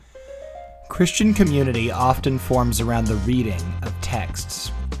Christian community often forms around the reading of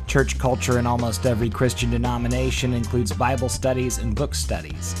texts. Church culture in almost every Christian denomination includes Bible studies and book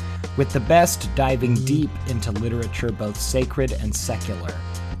studies, with the best diving deep into literature, both sacred and secular,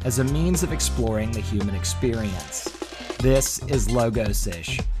 as a means of exploring the human experience. This is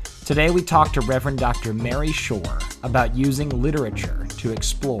Logos-ish. Today we talk to Reverend Dr. Mary Shore about using literature to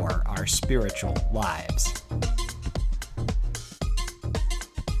explore our spiritual lives.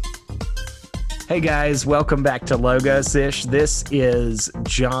 Hey guys, welcome back to Logos-ish. This is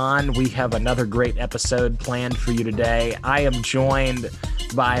John. We have another great episode planned for you today. I am joined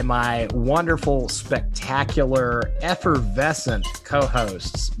by my wonderful, spectacular, effervescent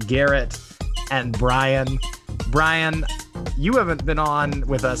co-hosts, Garrett and Brian. Brian, you haven't been on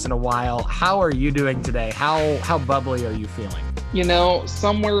with us in a while. How are you doing today? How bubbly are you feeling? You know,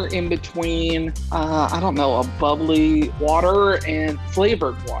 somewhere in between, a bubbly water and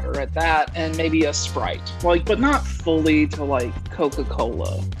flavored water at that, and maybe a Sprite. But not fully to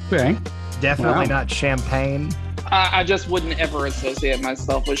Coca-Cola. Okay. Definitely not champagne. I just wouldn't ever associate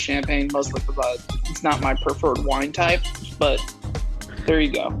myself with champagne, mostly because it's not my preferred wine type, but there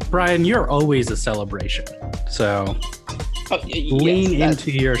you go. Brian, you're always a celebration. So lean into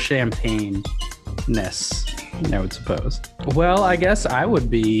your champagne-ness, I would suppose. Well, I guess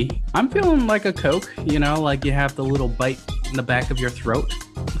I'm feeling like a Coke, like you have the little bite in the back of your throat.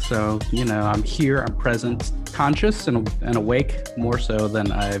 So, I'm here, I'm present, conscious and awake more so than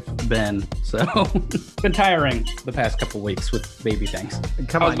I've been. So, been tiring the past couple weeks with baby things.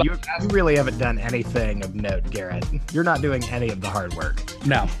 Come on, you really haven't done anything of note, Garrett. You're not doing any of the hard work.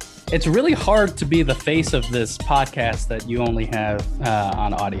 No. It's really hard to be the face of this podcast that you only have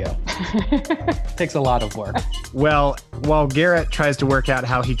on audio. Takes a lot of work. Well, while Garrett tries to work out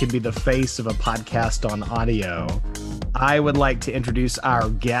how he can be the face of a podcast on audio, I would like to introduce our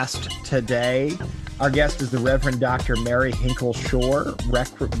guest today. Our guest is the Reverend Dr. Mary Hinkle Shore,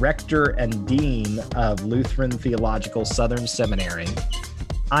 Rector and Dean of Lutheran Theological Southern Seminary.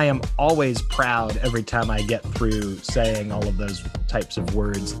 I am always proud every time I get through saying all of those types of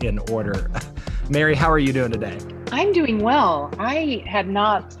words in order. Mary, how are you doing today? I'm doing well. I had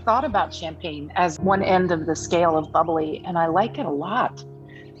not thought about champagne as one end of the scale of bubbly, and I like it a lot.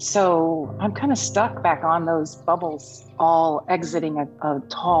 So I'm kind of stuck back on those bubbles, all exiting a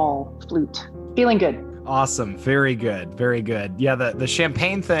tall flute. Feeling good. Awesome. Very good. Very good. Yeah, the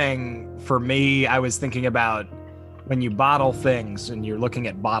champagne thing, for me, I was thinking about when you bottle things and you're looking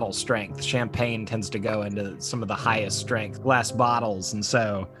at bottle strength, champagne tends to go into some of the highest strength glass bottles. And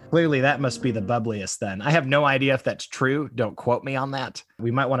so clearly that must be the bubbliest then. I have no idea if that's true. Don't quote me on that.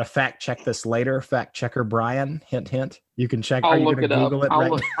 We might want to fact check this later. Fact checker Brian, hint, hint. You can check. I'll look it up.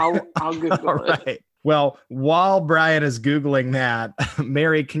 I'll Google All it. Right. Well, while Brian is Googling that,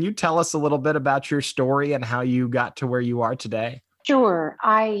 Mary, can you tell us a little bit about your story and how you got to where you are today? Sure.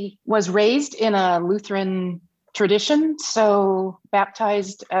 I was raised in a Lutheran tradition, so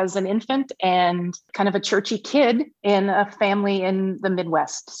baptized as an infant and kind of a churchy kid in a family in the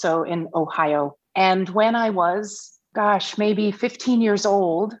Midwest, so in Ohio. And when I was, maybe 15 years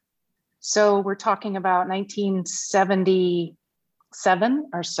old, so we're talking about 1977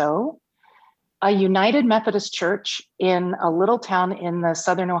 or so, a United Methodist Church in a little town in the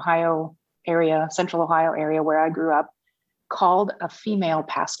Southern Ohio area, Central Ohio area where I grew up, called a female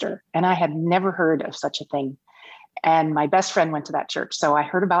pastor. And I had never heard of such a thing. And my best friend went to that church. So I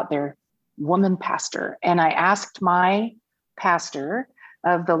heard about their woman pastor. And I asked my pastor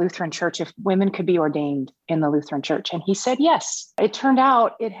of the Lutheran church if women could be ordained in the Lutheran church. And he said yes. It turned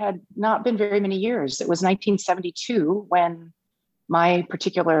out it had not been very many years. It was 1972 when my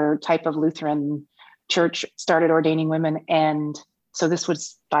particular type of Lutheran church started ordaining women. And so this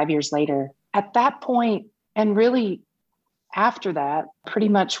was 5 years later. At that point, and really after that, pretty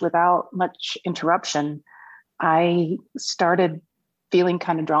much without much interruption, I started feeling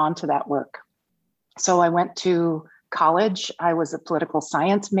kind of drawn to that work. So I went to college. I was a political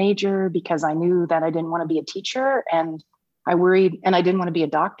science major because I knew that I didn't want to be a teacher, and I worried, and I didn't want to be a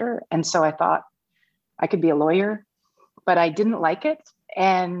doctor. And so I thought I could be a lawyer, but I didn't like it.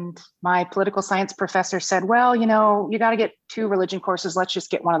 And my political science professor said, well, you got to get 2 religion courses. Let's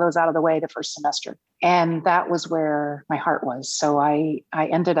just get one of those out of the way the first semester. And that was where my heart was. So I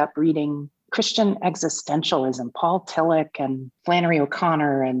ended up reading Christian existentialism, Paul Tillich and Flannery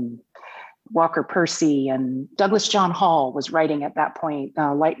O'Connor and Walker Percy, and Douglas John Hall was writing at that point,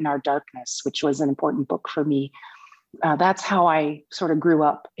 Light in Our Darkness, which was an important book for me. That's how I sort of grew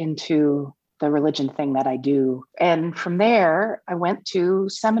up into the religion thing that I do. And from there, I went to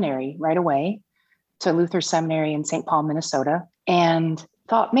seminary right away, to Luther Seminary in St. Paul, Minnesota. And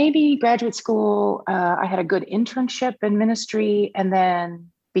thought maybe graduate school, I had a good internship in ministry, and then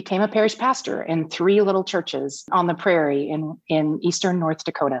became a parish pastor in 3 little churches on the prairie in eastern North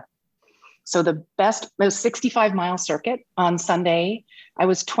Dakota. So the most 65-mile circuit on Sunday. I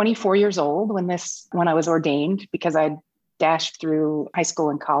was 24 years old when I was ordained, because I'd dashed through high school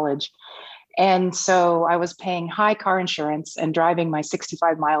and college. And so I was paying high car insurance and driving my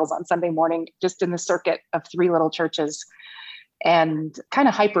 65 miles on Sunday morning, just in the circuit of 3 little churches, and kind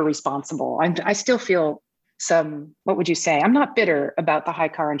of hyper responsible. I still feel what would you say? I'm not bitter about the high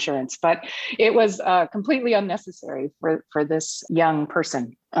car insurance, but it was completely unnecessary for this young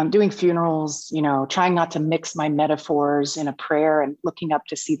person. Doing funerals, trying not to mix my metaphors in a prayer and looking up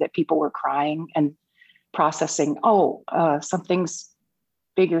to see that people were crying and processing, something's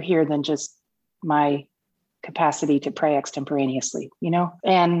bigger here than just my capacity to pray extemporaneously,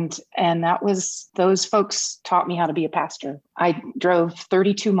 and those folks taught me how to be a pastor. I drove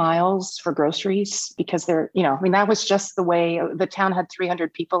 32 miles for groceries because that was just the way. The town had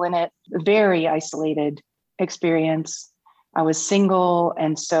 300 people in it, very isolated experience. I was single.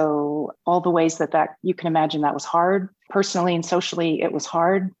 And so all the ways that you can imagine that was hard. Personally and socially, it was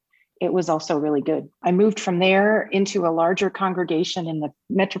hard. It was also really good. I moved from there into a larger congregation in the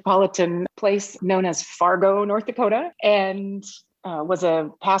metropolitan place known as Fargo, North Dakota, and was a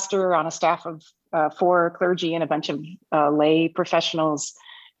pastor on a staff of 4 clergy and a bunch of lay professionals,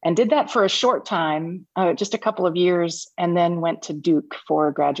 and did that for a short time, just a couple of years, and then went to Duke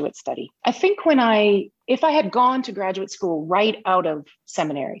for graduate study. I think if I had gone to graduate school right out of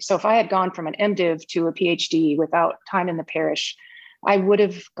seminary, so if I had gone from an MDiv to a PhD without time in the parish, I would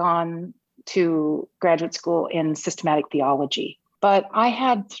have gone to graduate school in systematic theology. But I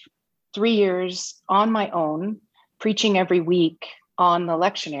had 3 years on my own, preaching every week on the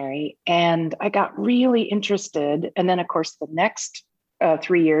lectionary, and I got really interested. And then, of course, the next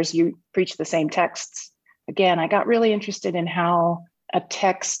 3 years, you preach the same texts. Again, I got really interested in how a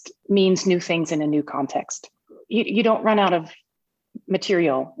text means new things in a new context. You don't run out of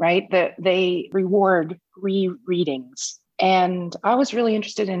material, right? They reward rereadings. And I was really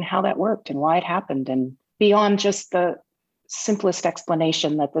interested in how that worked and why it happened, and beyond just the simplest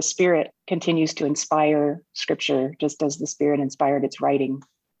explanation that the Spirit continues to inspire Scripture, just as the Spirit inspired its writing,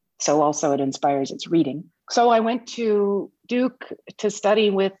 so also it inspires its reading. So I went to Duke to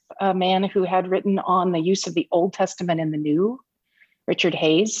study with a man who had written on the use of the Old Testament and the New, Richard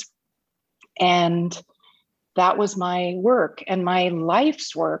Hayes. And that was my work. And my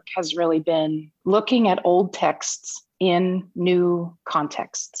life's work has really been looking at old texts in new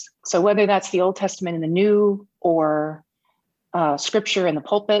contexts. So whether that's the Old Testament and the New, or Scripture in the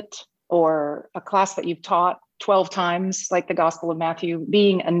pulpit, or a class that you've taught 12 times, like the Gospel of Matthew,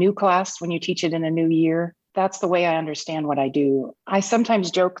 being a new class when you teach it in a new year, that's the way I understand what I do. I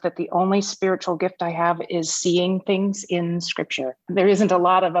sometimes joke that the only spiritual gift I have is seeing things in Scripture. There isn't a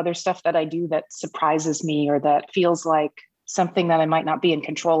lot of other stuff that I do that surprises me or that feels like something that I might not be in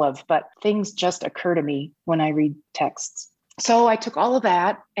control of, but things just occur to me when I read texts. So I took all of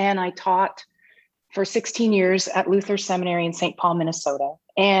that and I taught for 16 years at Luther Seminary in St. Paul, Minnesota.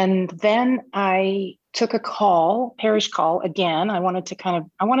 And then I took a parish call again. I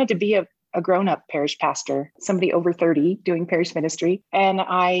wanted to be a grown-up parish pastor, somebody over 30 doing parish ministry. And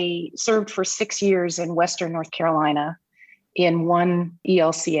I served for 6 years in Western North Carolina in one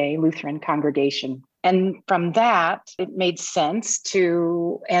ELCA, Lutheran congregation. And from that, it made sense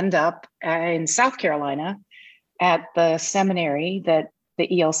to end up in South Carolina at the seminary that the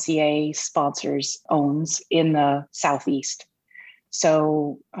ELCA owns in the Southeast.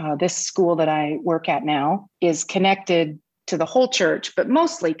 So this school that I work at now is connected to the whole church, but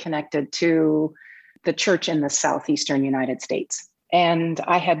mostly connected to the church in the Southeastern United States. And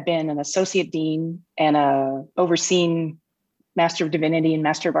I had been an associate dean and overseen Master of Divinity and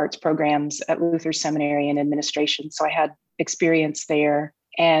Master of Arts programs at Luther Seminary in administration. So I had experience there.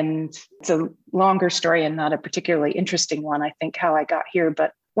 And it's a longer story and not a particularly interesting one, I think, how I got here.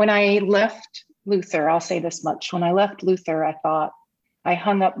 But when I left Luther, I'll say this much. When I left Luther, I thought, I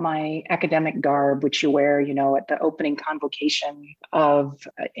hung up my academic garb, which you wear, at the opening convocation of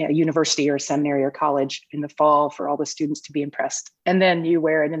a university or seminary or college in the fall for all the students to be impressed. And then you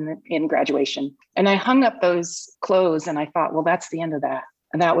wear it in graduation. And I hung up those clothes and I thought, well, that's the end of that.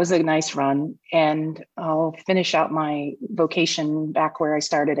 And that was a nice run. And I'll finish out my vocation back where I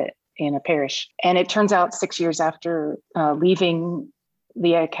started it in a parish. And it turns out 6 years after leaving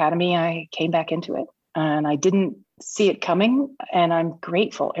the academy, I came back into it. And I didn't see it coming. And I'm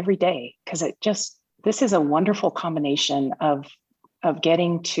grateful every day because this is a wonderful combination of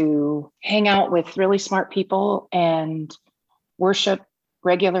getting to hang out with really smart people and worship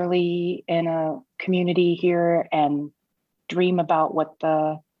regularly in a community here and dream about what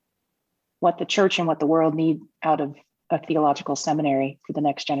the church and what the world need out of a theological seminary for the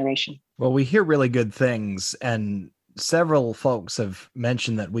next generation. Well, we hear really good things, and several folks have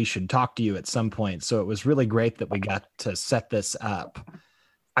mentioned that we should talk to you at some point. So it was really great that we got to set this up.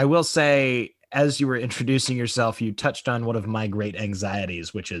 I will say, as you were introducing yourself, you touched on one of my great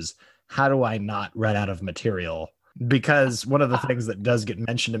anxieties, which is, how do I not run out of material? Because one of the things that does get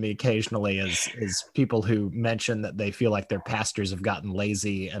mentioned to me occasionally is people who mention that they feel like their pastors have gotten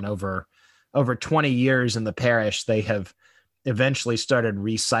lazy, and over 20 years in the parish, they have eventually started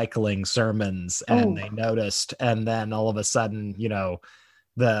recycling sermons, and they noticed, and then all of a sudden,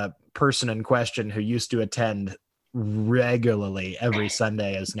 the person in question who used to attend regularly every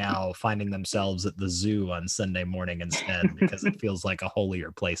Sunday is now finding themselves at the zoo on Sunday morning instead, because it feels like a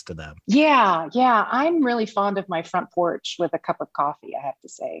holier place to them. Yeah. I'm really fond of my front porch with a cup of coffee, I have to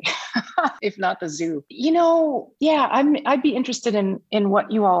say, if not the zoo. I'd be interested in what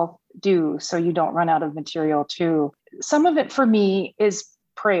you all do so you don't run out of material too. Some of it for me is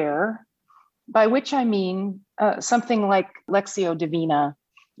prayer, by which I mean something like Lectio Divina,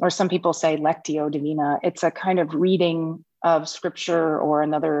 or some people say Lectio Divina. It's a kind of reading of scripture or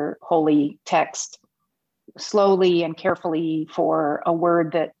another holy text slowly and carefully for a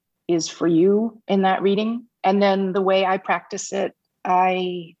word that is for you in that reading. And then the way I practice it,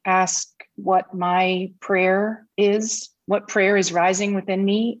 I ask what my prayer is, what prayer is rising within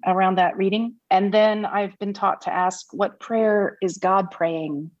me around that reading. And then I've been taught to ask, what prayer is God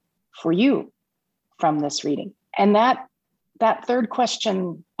praying for you from this reading? And that third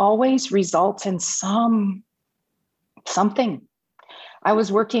question always results in something. I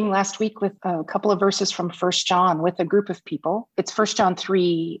was working last week with a couple of verses from 1 John with a group of people. It's 1 John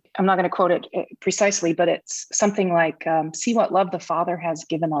 3. I'm not going to quote it precisely, but it's something like, see what love the Father has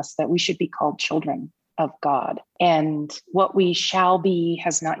given us, that we should be called children of God. And what we shall be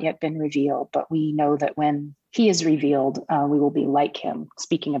has not yet been revealed, but we know that when he is revealed, we will be like him,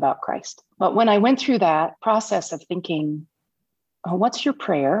 speaking about Christ. But when I went through that process of thinking, oh, what's your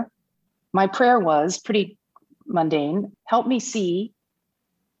prayer? My prayer was pretty mundane. Help me see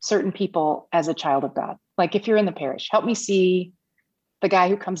certain people as a child of God. Like if you're in the parish, help me see the guy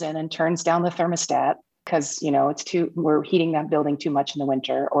who comes in and turns down the thermostat because, we're heating that building too much in the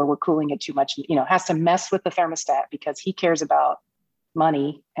winter, or we're cooling it too much, has to mess with the thermostat because he cares about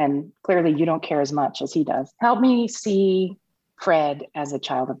money. And clearly you don't care as much as he does. Help me see Fred as a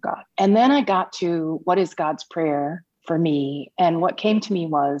child of God. And then I got to what is God's prayer for me. And what came to me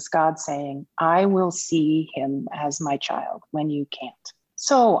was God saying, I will see him as my child when you can't.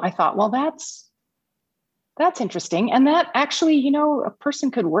 So I thought, well, that's interesting. And that actually, a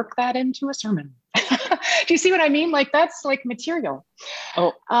person could work that into a sermon. Do you see what I mean? Like, that's like material.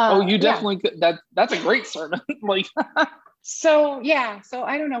 You definitely could. That's a great sermon. So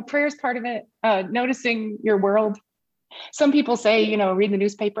I don't know. Prayer is part of it. Noticing your world. Some people say, read the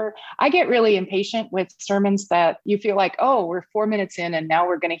newspaper. I get really impatient with sermons that you feel like, oh, we're 4 minutes in and now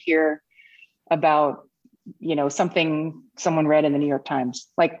we're going to hear about, something someone read in the New York Times.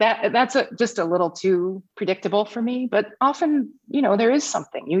 Like that's just a little too predictable for me. But often, there is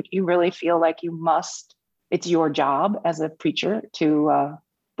something you really feel like it's your job as a preacher to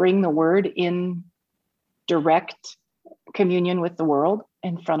bring the word in direct communion with the world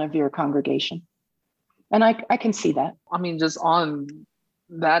in front of your congregation. And I can see that. I mean, just on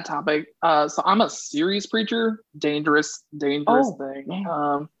that topic. So I'm a series preacher, dangerous thing.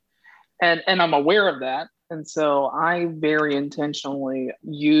 Yeah. And I'm aware of that. And so I very intentionally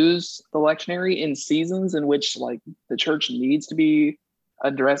use the lectionary in seasons in which the church needs to be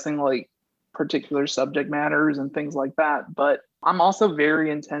addressing particular subject matters and things like that. But I'm also very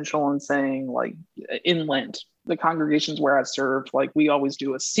intentional in saying in Lent, the congregations where I served, we always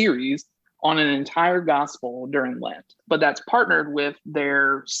do a series on an entire gospel during Lent, but that's partnered with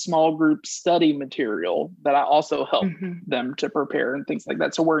their small group study material that I also help them to prepare and things like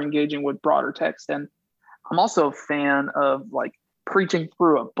that. So we're engaging with broader text. And I'm also a fan of preaching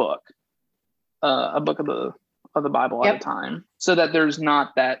through a book of the Bible at a time, so that there's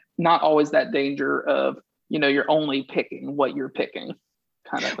not always that danger of, you're only picking what you're picking.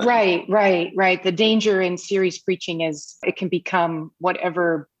 Kind of thing. Right. The danger in series preaching is it can become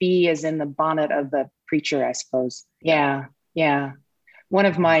whatever bee is in the bonnet of the preacher, I suppose. Yeah. One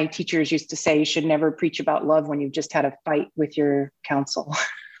of my teachers used to say, you should never preach about love when you've just had a fight with your counsel.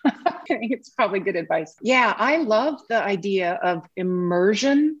 I think it's probably good advice. Yeah, I love the idea of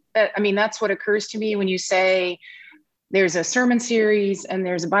immersion. That's what occurs to me when you say there's a sermon series and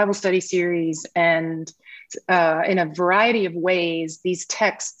there's a Bible study series, and in a variety of ways, these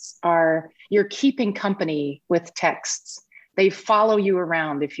texts you're keeping company with texts. They follow you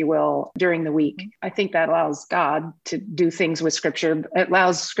around, if you will, during the week. I think that allows God to do things with Scripture. It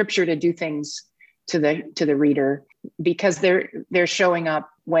allows Scripture to do things to the reader, because they're showing up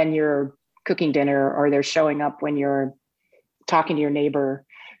when you're cooking dinner, or they're showing up when you're talking to your neighbor.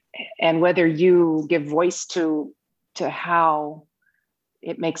 And whether you give voice to how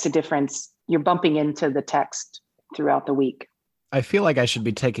it makes a difference, you're bumping into the text throughout the week. I feel like I should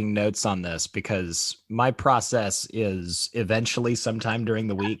be taking notes on this, because my process is eventually sometime during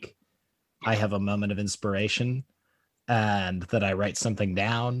the week, I have a moment of inspiration and that I write something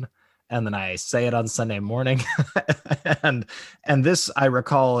down, and then I say it on Sunday morning. and this I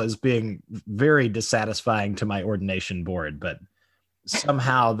recall as being very dissatisfying to my ordination board, but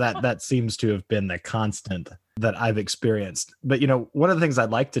somehow that seems to have been the constant that I've experienced. But, one of the things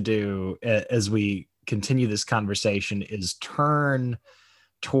I'd like to do as we continue this conversation is turn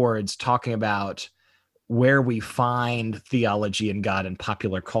towards talking about where we find theology and God in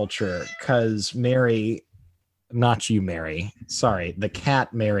popular culture. Because Mary, not you, Mary, sorry, the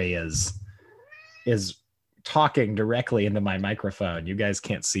cat Mary is talking directly into my microphone. You guys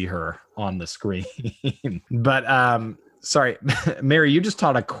can't see her on the screen. But sorry, Mary, you just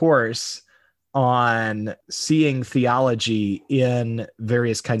taught a course on seeing theology in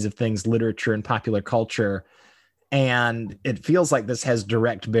various kinds of things, literature and popular culture. And it feels like this has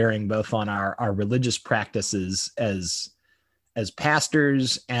direct bearing both on our religious practices as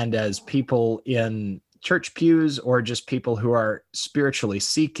pastors and as people in church pews, or just people who are spiritually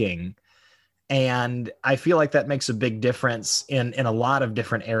seeking. And I feel like that makes a big difference in a lot of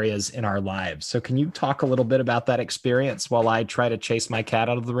different areas in our lives. So can you talk a little bit about that experience while I try to chase my cat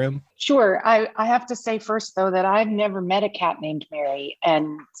out of the room? Sure. I have to say first, though, that I've never met a cat named Mary.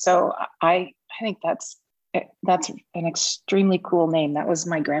 And so I think that's an extremely cool name. That was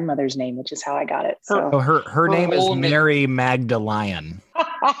my grandmother's name, which is how I got it. So her name is Mary Magdalene.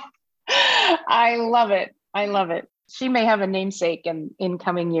 I love it. I love it. She may have a namesake in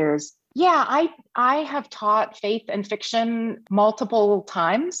coming years. Yeah, I have taught faith and fiction multiple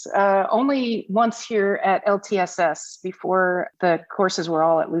times, only once here at LTSS before the courses were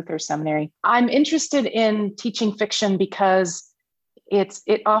all at Luther Seminary. I'm interested in teaching fiction because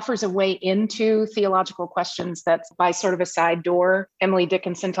it offers a way into theological questions that's by sort of a side door. Emily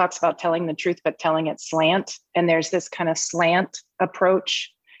Dickinson talks about telling the truth, but telling it slant. And there's this kind of slant approach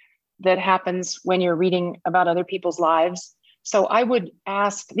that happens when you're reading about other people's lives. So I would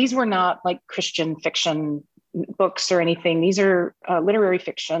ask, these were not like Christian fiction books or anything. These are literary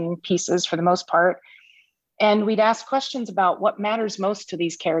fiction pieces for the most part. And we'd ask questions about what matters most to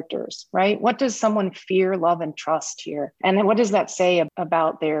these characters, right? What does someone fear, love, and trust here? And then what does that say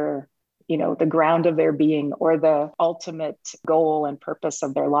about their, the ground of their being, or the ultimate goal and purpose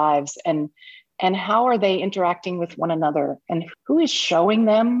of their lives? And how are they interacting with one another? And who is showing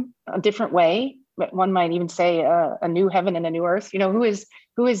them a different way? But one might even say a new heaven and a new earth.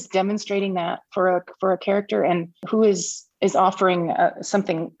 Who is demonstrating that for a character, and who is offering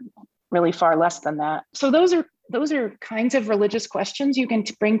something really far less than that. So those are kinds of religious questions you can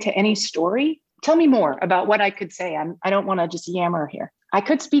bring to any story. Tell me more about what I could say. I don't want to just yammer here. I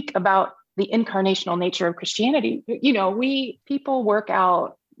could speak about the incarnational nature of Christianity. People work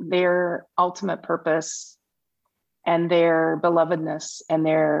out their ultimate purpose and their belovedness and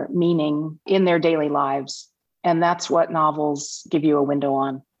their meaning in their daily lives. And that's what novels give you a window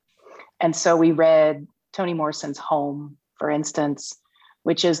on. And so we read Toni Morrison's Home, for instance,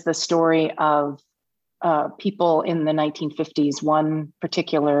 which is the story of people in the 1950s, one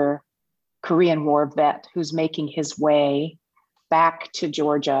particular Korean War vet who's making his way back to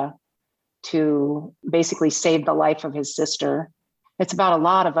Georgia to basically save the life of his sister. It's about a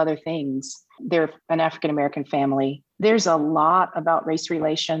lot of other things. They're an African-American family. There's a lot about race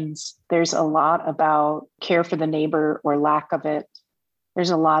relations. There's a lot about care for the neighbor or lack of it.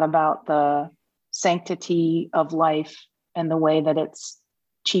 There's a lot about the sanctity of life and the way that it's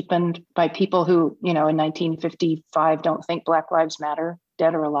cheapened by people who, in 1955 don't think Black Lives Matter,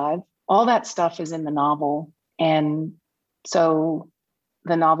 dead or alive. All that stuff is in the novel. And so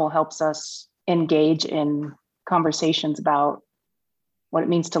the novel helps us engage in conversations about what it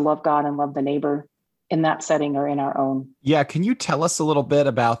means to love God and love the neighbor in that setting or in our own. Yeah. Can you tell us a little bit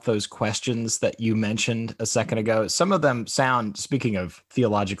about those questions that you mentioned a second ago? Some of them sound, speaking of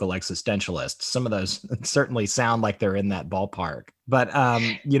theological existentialists, some of those certainly sound like they're in that ballpark. But,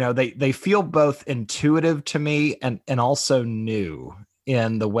 they feel both intuitive to me and also new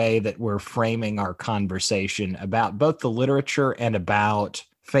in the way that we're framing our conversation about both the literature and about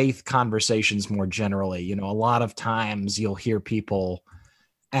faith conversations more generally. You know, a lot of times you'll hear people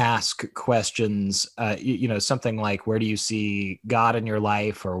ask questions, something like, where do you see God in your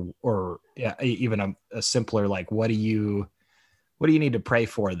life? Or even a simpler, like, what do you need to pray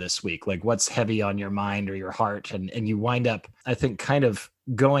for this week? Like, what's heavy on your mind or your heart? And you wind up, I think, kind of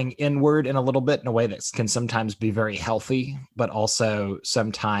going inward in a little bit in a way that can sometimes be very healthy, but also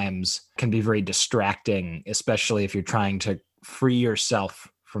sometimes can be very distracting, especially if you're trying to free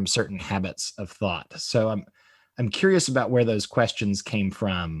yourself from certain habits of thought. So I'm curious about where those questions came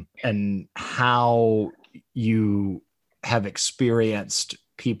from and how you have experienced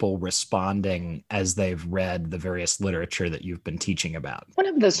people responding as they've read the various literature that you've been teaching about. One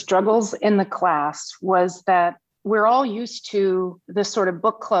of the struggles in the class was that we're all used to this sort of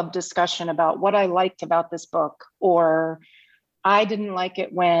book club discussion about what I liked about this book, or I didn't like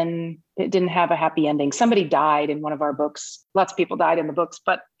it when it didn't have a happy ending. Somebody died in one of our books. Lots of people died in the books.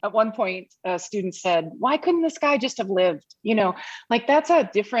 But at one point, a student said, why couldn't this guy just have lived? You know, like, that's a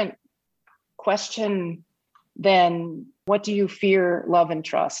different question than what do you fear, love, and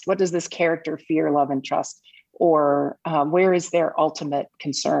trust? What does this character fear, love, and trust? Or where is their ultimate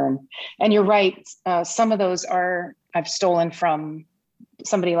concern? And you're right. Some of those I've stolen from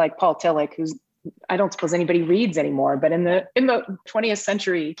somebody like Paul Tillich, who's, I don't suppose anybody reads anymore, but in the 20th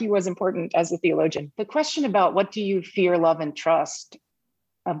century, he was important as a theologian. The question about what do you fear, love, and trust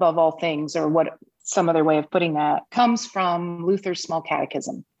above all things, or what some other way of putting that, comes from Luther's Small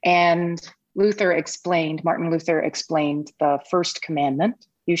Catechism. And Martin Luther explained the first commandment,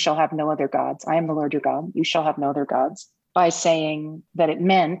 you shall have no other gods. I am the Lord your God. You shall have no other gods, by saying that it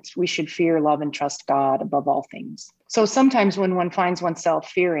meant we should fear, love, and trust God above all things. So sometimes when one finds oneself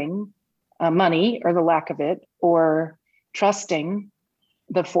fearing money or the lack of it, or trusting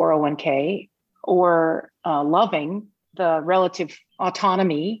the 401k, or loving the relative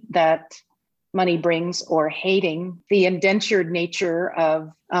autonomy that money brings, or hating the indentured nature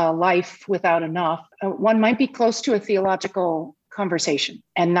of life without enough, one might be close to a theological conversation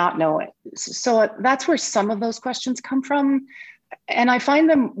and not know it. So that's where some of those questions come from. And I find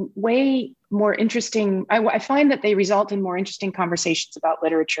them way more interesting. I find that they result in more interesting conversations about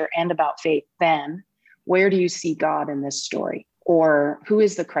literature and about faith than, where do you see God in this story? Or who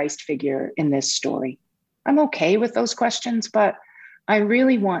is the Christ figure in this story? I'm okay with those questions, but I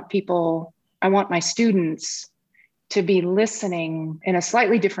really want my students to be listening in a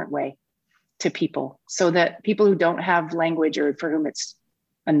slightly different way to people, so that people who don't have language, or for whom it's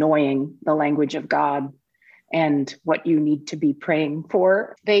annoying, the language of God and what you need to be praying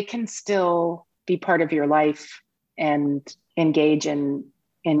for, they can still be part of your life and engage in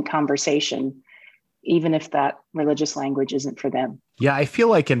conversation, even if that religious language isn't for them. Yeah, I feel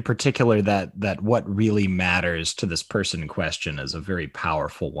like in particular that what really matters to this person in question is a very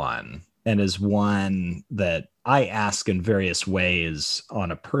powerful one, and is one that I ask in various ways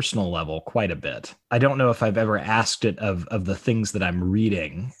on a personal level quite a bit. I don't know if I've ever asked it of the things that I'm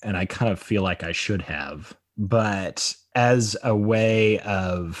reading, and I kind of feel like I should have, but as a way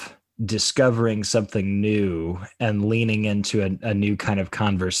of discovering something new and leaning into a new kind of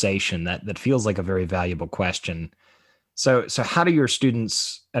conversation, that feels like a very valuable question. So how do your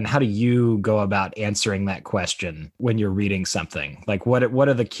students, and how do you go about answering that question when you're reading something? Like, what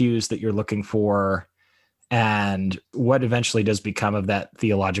are the cues that you're looking for, and what eventually does become of that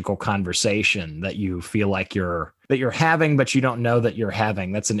theological conversation that you feel like you're having, but you don't know that you're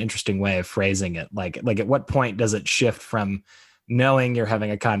having? That's an interesting way of phrasing it. Like at what point does it shift from knowing you're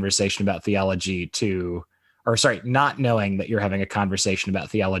having a conversation about theology not knowing that you're having a conversation about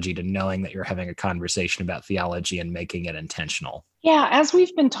theology to knowing that you're having a conversation about theology and making it intentional? Yeah, as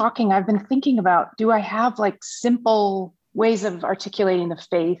we've been talking, I've been thinking about, do I have like simple ways of articulating the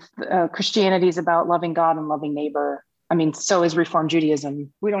faith? Christianity is about loving God and loving neighbor. I mean, so is Reformed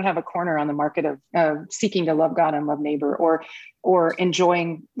Judaism. We don't have a corner on the market of seeking to love God and love neighbor, or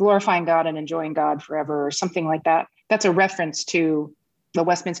glorifying God and enjoying God forever, or something like that. That's a reference to the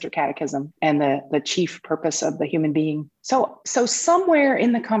Westminster Catechism and the chief purpose of the human being. So somewhere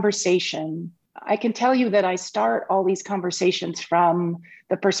in the conversation, I can tell you that I start all these conversations from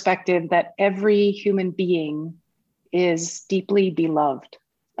the perspective that every human being is deeply beloved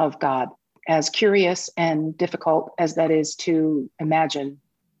of God, as curious and difficult as that is to imagine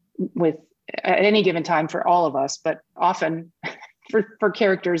with at any given time for all of us, but often for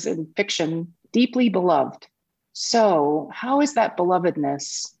characters in fiction, deeply beloved. So how is that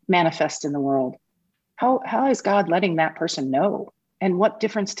belovedness manifest in the world? How is God letting that person know? And what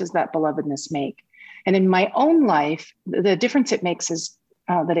difference does that belovedness make? And in my own life, the difference it makes is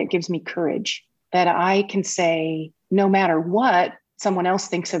that it gives me courage, that I can say, no matter what someone else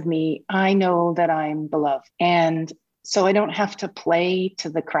thinks of me, I know that I'm beloved. And so I don't have to play to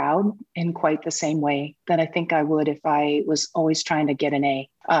the crowd in quite the same way that I think I would if I was always trying to get an A,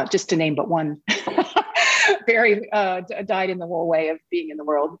 just to name but one. Very dyed in the wool way of being in the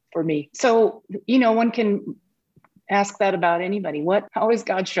world for me. So, one can ask that about anybody. How is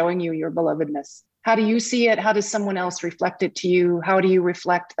God showing you your belovedness? How do you see it? How does someone else reflect it to you? How do you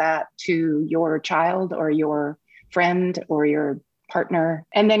reflect that to your child or your friend or your partner?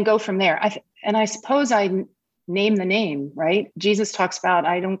 And then go from there. I suppose I name the name, right? Jesus talks about,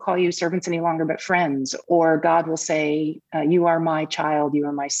 I don't call you servants any longer, but friends. Or God will say, you are my child, you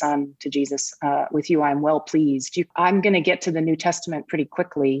are my son, to Jesus. With you, I'm well pleased. I'm going to get to the New Testament pretty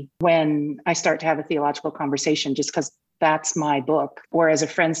quickly when I start to have a theological conversation, just because that's my book. Or as a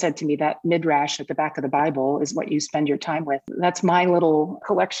friend said to me, that midrash at the back of the Bible is what you spend your time with. That's my little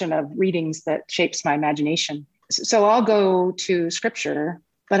collection of readings that shapes my imagination. So I'll go to scripture.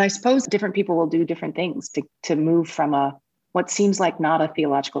 But I suppose different people will do different things to move from what seems like not a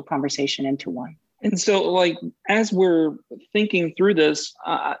theological conversation into one. And so, as we're thinking through this,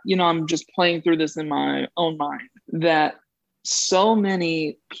 I'm just playing through this in my own mind, that so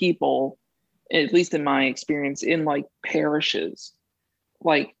many people, at least in my experience, in parishes,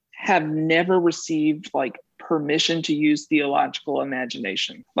 have never received permission to use theological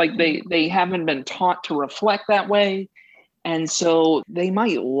imagination. They haven't been taught to reflect that way. And so they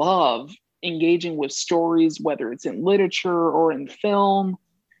might love engaging with stories, whether it's in literature or in film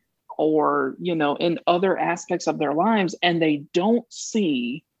or, in other aspects of their lives. And they don't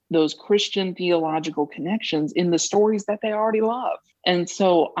see those Christian theological connections in the stories that they already love. And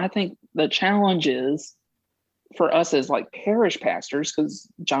so I think the challenge is for us as parish pastors, because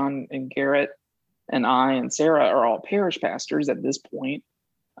John and Garrett and I and Sarah are all parish pastors at this point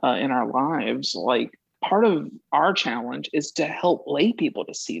in our lives, part of our challenge is to help lay people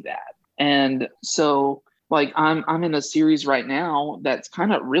to see that. And so I'm in a series right now that's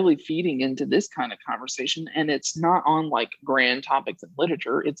kind of really feeding into this kind of conversation. And it's not on grand topics in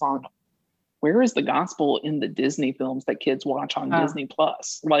literature. It's on where is the gospel in the Disney films that kids watch on Disney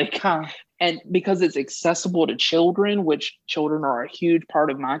Plus? And because it's accessible to children, which children are a huge part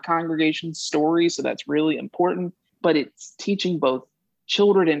of my congregation's story. So that's really important. But it's teaching both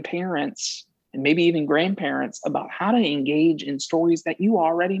children and parents and maybe even grandparents about how to engage in stories that you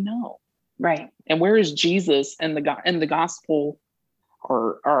already know. Right. And where is Jesus and the gospel,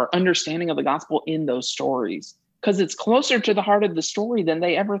 or our understanding of the gospel in those stories? Because it's closer to the heart of the story than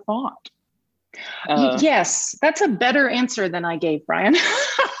they ever thought. Yes, that's a better answer than I gave, Brian.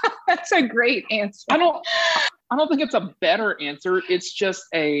 That's a great answer. I don't think it's a better answer. It's just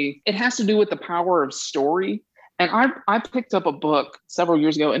it has to do with the power of story. And I picked up a book several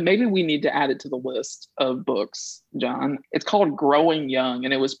years ago, and maybe we need to add it to the list of books, John. It's called Growing Young,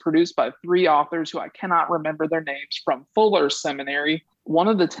 and it was produced by 3 authors who I cannot remember their names, from Fuller Seminary. One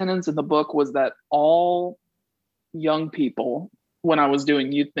of the tenets of the book was that all young people, when I was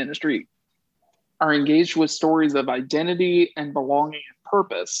doing youth ministry, are engaged with stories of identity and belonging and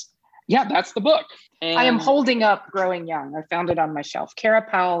purpose. Yeah, that's the book. And I am holding up Growing Young. I found it on my shelf. Kara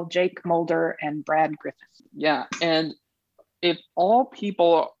Powell, Jake Mulder, and Brad Griffin. Yeah. And if all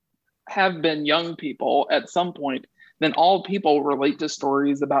people have been young people at some point, then all people relate to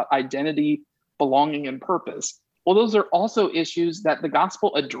stories about identity, belonging, and purpose. Well, those are also issues that the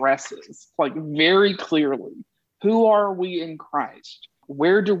gospel addresses very clearly. Who are we in Christ?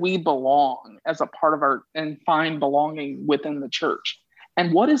 Where do we belong as a part of and find belonging within the church?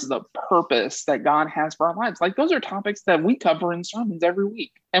 And what is the purpose that God has for our lives? Those are topics that we cover in sermons every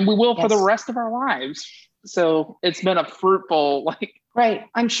week, and we will for the rest of our lives. So it's been a fruitful, Right.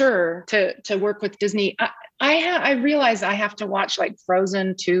 I'm sure to work with Disney. I realize I have to watch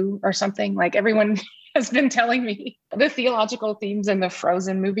Frozen 2 or something. Everyone has been telling me the theological themes in the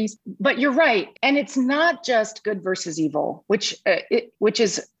Frozen movies, but you're right. And it's not just good versus evil, which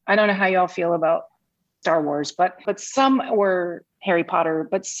is, I don't know how y'all feel about Star Wars, but some, or Harry Potter,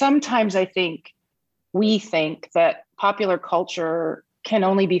 but sometimes we think that popular culture can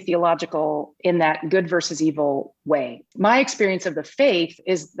only be theological in that good versus evil way. My experience of the faith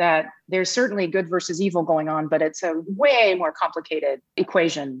is that there's certainly good versus evil going on, but it's a way more complicated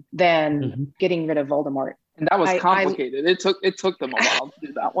equation than getting rid of Voldemort. And that was complicated. It took them a while to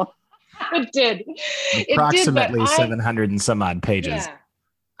do that one. It did. Approximately 700 and some odd pages. Yeah.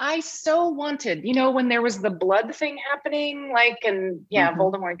 I so wanted, when there was the blood thing happening,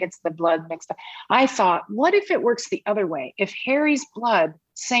 Voldemort gets the blood mixed up. I thought, what if it works the other way? If Harry's blood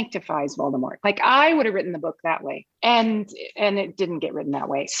sanctifies Voldemort, I would have written the book that way. And it didn't get written that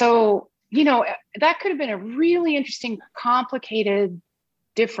way. So that could have been a really interesting, complicated,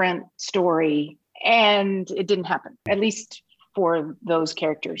 different story. And it didn't happen, at least for those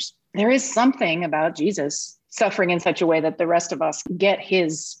characters. There is something about Jesus suffering in such a way that the rest of us get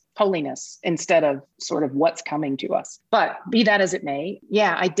his holiness instead of sort of what's coming to us. But be that as it may,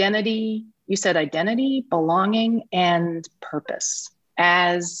 identity, you said identity, belonging, and purpose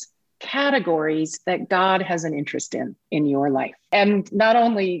as categories that God has an interest in your life. And not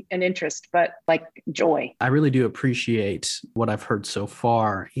only an interest, but like joy. I really do appreciate what I've heard so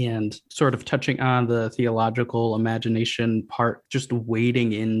far, and sort of touching on the theological imagination part, just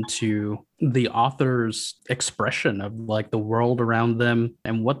wading into the author's expression of like the world around them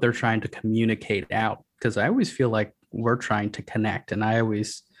and what they're trying to communicate out. Because I always feel like we're trying to connect, and I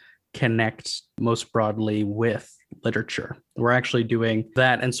always connect most broadly with literature. We're actually doing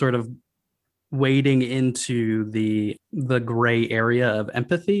that and sort of wading into the gray area of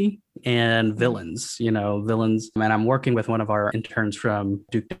empathy and villains, villains. And I'm working with one of our interns from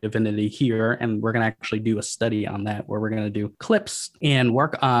Duke Divinity here, and we're going to actually do a study on that where we're going to do clips and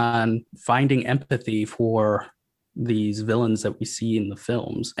work on finding empathy for these villains that we see in the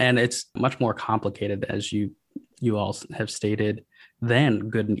films. And it's much more complicated, as you all have stated, than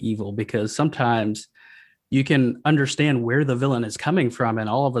good and evil, because sometimes you can understand where the villain is coming from, and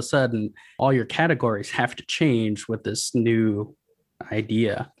all of a sudden all your categories have to change with this new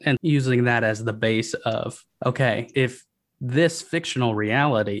idea, and using that as the base of, okay, if this fictional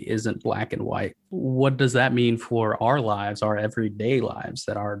reality isn't black and white, what does that mean for our lives, our everyday lives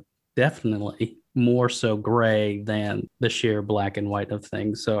that are definitely more so gray than the sheer black and white of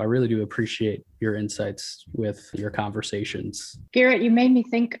things? So I really do appreciate your insights with your conversations. Garrett, you made me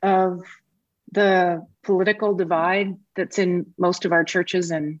think of the political divide that's in most of our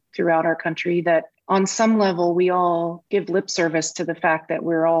churches and throughout our country, that on some level we all give lip service to the fact that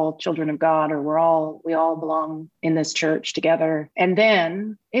we're all children of God, or we all belong in this church together. And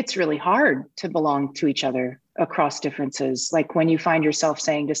then it's really hard to belong to each other across differences. Like when you find yourself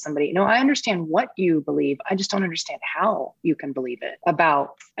saying to somebody, I understand what you believe, I just don't understand how you can believe it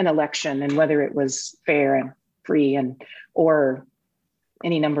about an election and whether it was fair and free or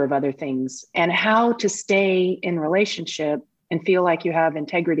any number of other things, and how to stay in relationship and feel like you have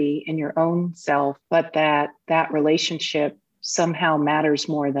integrity in your own self, but that relationship somehow matters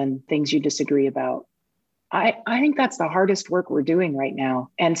more than things you disagree about. I think that's the hardest work we're doing right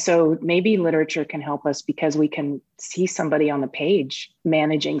now. And so maybe literature can help us, because we can see somebody on the page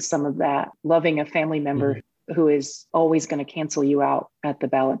managing some of that, loving a family member who is always going to cancel you out at the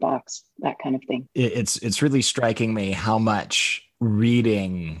ballot box, that kind of thing. It's really striking me how much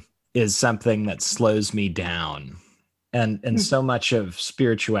reading is something that slows me down. And so much of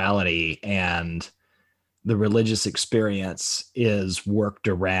spirituality and the religious experience is worked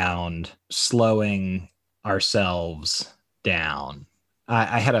around slowing ourselves down.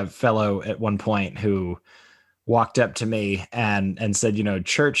 I had a fellow at one point who walked up to me and said,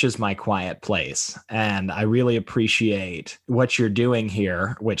 church is my quiet place, and I really appreciate what you're doing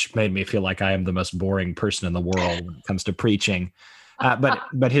here, which made me feel like I am the most boring person in the world when it comes to preaching.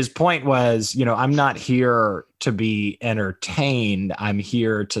 But his point was, I'm not here to be entertained. I'm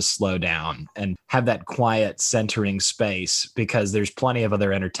here to slow down and have that quiet centering space, because there's plenty of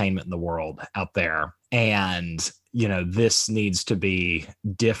other entertainment in the world out there. And, this needs to be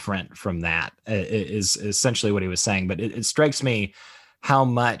different from that, is essentially what he was saying. But it strikes me how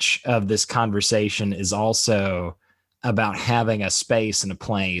much of this conversation is also about having a space and a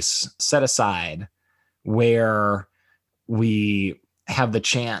place set aside where we have the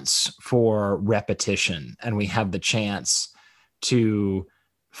chance for repetition, and we have the chance to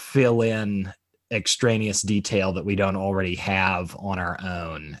fill in extraneous detail that we don't already have on our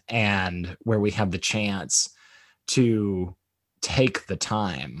own, and where we have the chance to take the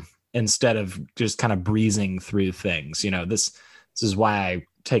time instead of just kind of breezing through things. This is why I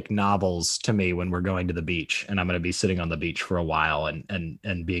take novels to me when we're going to the beach, and I'm going to be sitting on the beach for a while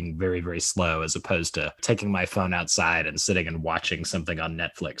and being very, very slow, as opposed to taking my phone outside and sitting and watching something on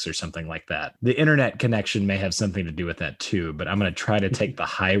Netflix or something like that. The internet connection may have something to do with that too, but I'm going to try to take the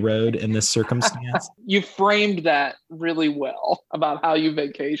high road in this circumstance. You framed that really well about how you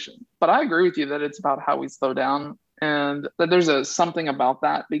vacation. But I agree with you that it's about how we slow down, and that there's something about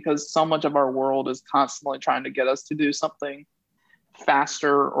that, because so much of our world is constantly trying to get us to do something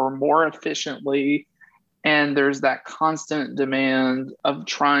faster or more efficiently, and there's that constant demand of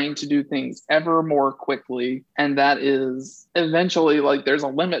trying to do things ever more quickly, and that is eventually, like, there's a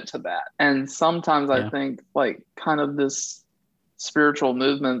limit to that. And sometimes I think, like, kind of this spiritual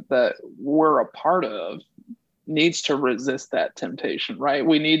movement that we're a part of, needs to resist that temptation, right?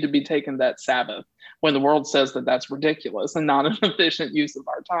 We need to be taking that Sabbath when the world says that that's ridiculous and not an efficient use of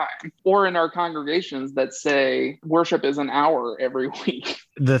our time. Or in our congregations that say worship is an hour every week.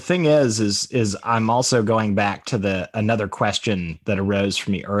 The thing is I'm also going back to another question that arose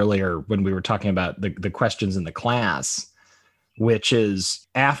for me earlier when we were talking about the questions in the class, which is,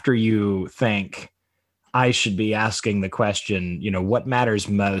 after you think I should be asking the question, what matters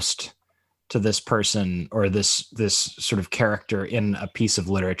most to this person or this sort of character in a piece of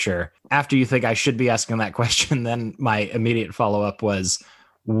literature. After you think I should be asking that question, then my immediate follow-up was,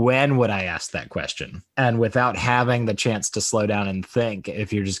 when would I ask that question? And without having the chance to slow down and think,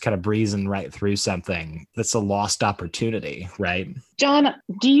 if you're just kind of breezing right through something, that's a lost opportunity, right? John,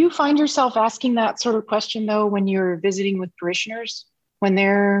 do you find yourself asking that sort of question, though, when you're visiting with parishioners? When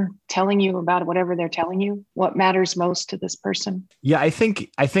they're telling you about whatever they're telling you, what matters most to this person? Yeah, I think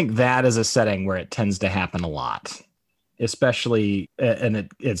that is a setting where it tends to happen a lot, especially, and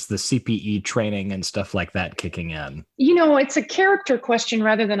it's the CPE training and stuff like that kicking in. It's a character question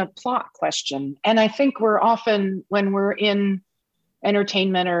rather than a plot question. And I think we're often, when we're in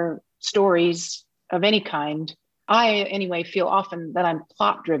entertainment or stories of any kind, I anyway feel often that I'm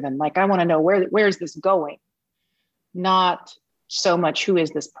plot driven. Like, I want to know where's this going, not so much who is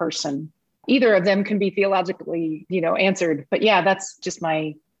this person. Either of them can be theologically, answered. But yeah, that's just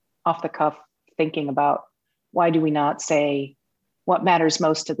my off the cuff thinking about, why do we not say what matters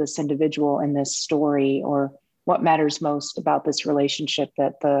most to this individual in this story, or what matters most about this relationship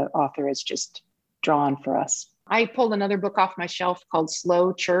that the author has just drawn for us. I pulled another book off my shelf called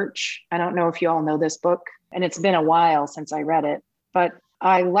Slow Church. I don't know if you all know this book, and it's been a while since I read it, but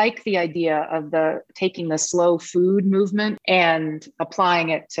I like the idea of taking the slow food movement and applying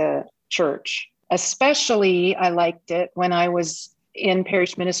it to church. Especially, I liked it when I was in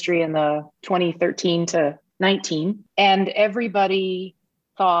parish ministry in the 2013 to 19, and everybody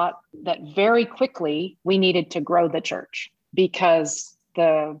thought that very quickly we needed to grow the church because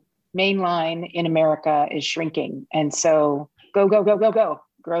the main line in America is shrinking. And so go,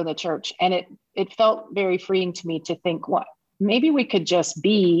 grow the church. And it felt very freeing to me to think, what, maybe we could just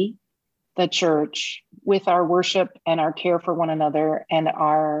be the church with our worship and our care for one another and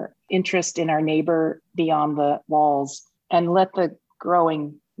our interest in our neighbor beyond the walls, and let the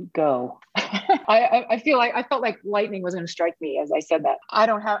growing go. I felt like lightning was going to strike me as I said that. I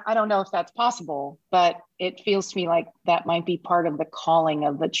don't know if that's possible, but it feels to me like that might be part of the calling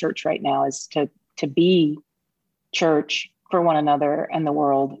of the church right now, is to be church for one another and the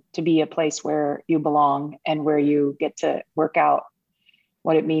world, to be a place where you belong and where you get to work out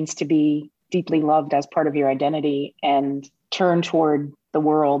what it means to be deeply loved as part of your identity, and turn toward the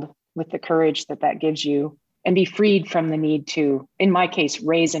world with the courage that gives you, and be freed from the need to, in my case,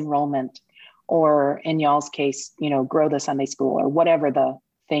 raise enrollment, or in y'all's case, grow the Sunday school, or whatever the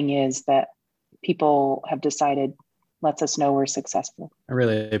thing is that people have decided lets us know we're successful. I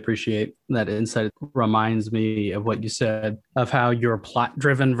really appreciate that insight. It reminds me of what you said of how you're plot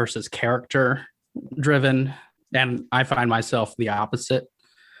driven versus character driven. And I find myself the opposite,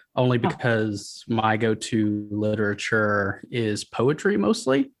 only because my go-to literature is poetry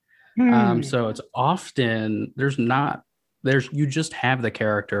mostly. So it's often, you just have the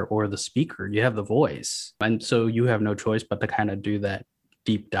character or the speaker, you have the voice. And so you have no choice but to kind of do that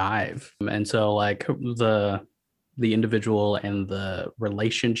deep dive. And so like the individual and the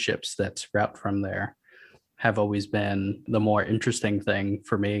relationships that sprout from there have always been the more interesting thing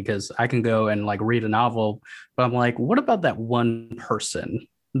for me, because I can go and like read a novel, but I'm like, what about that one person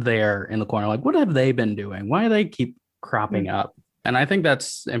there in the corner? Like, what have they been doing? Why do they keep cropping up? And I think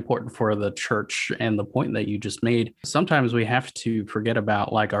that's important for the church, and the point that you just made. Sometimes we have to forget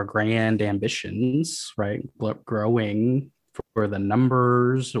about like our grand ambitions, right? Growing for the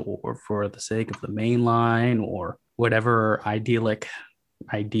numbers or for the sake of the main line, or whatever idyllic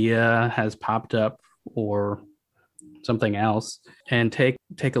idea has popped up, or something else, and take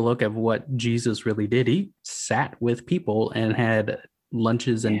a look at what Jesus really did. He sat with people and had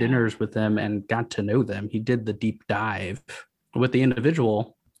lunches and dinners with them and got to know them. He did the deep dive with the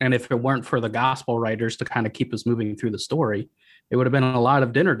individual. And if it weren't for the gospel writers to kind of keep us moving through the story, it would have been a lot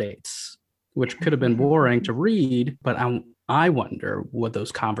of dinner dates, which could have been boring to read. But I wonder what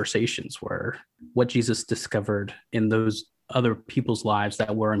those conversations were, what Jesus discovered in those other people's lives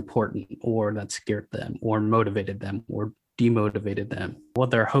that were important, or that scared them, or motivated them, or demotivated them, what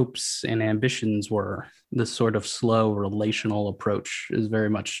their hopes and ambitions were. This sort of slow relational approach is very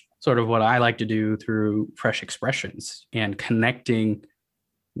much sort of what I like to do through Fresh Expressions, and connecting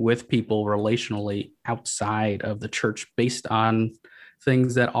with people relationally outside of the church based on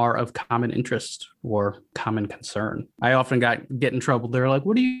things that are of common interest or common concern. I often get in trouble. They're like,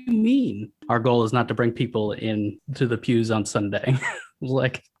 what do you mean? Our goal is not to bring people in to the pews on Sunday.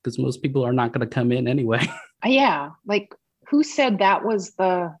 Like, because most people are not going to come in anyway. Yeah. Like, who said that was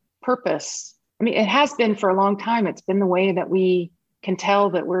the purpose? I mean, it has been for a long time. It's been the way that we can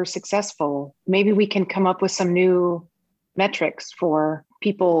tell that we're successful. Maybe we can come up with some new metrics for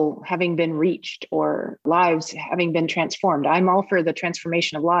people having been reached or lives having been transformed. I'm all for the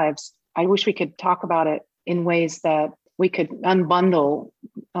transformation of lives. I wish we could talk about it in ways that we could unbundle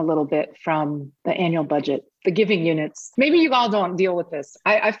a little bit from the annual budget, the giving units. Maybe you all don't deal with this.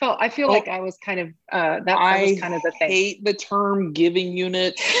 I feel like I was kind of, that was kind of the thing. I hate the term giving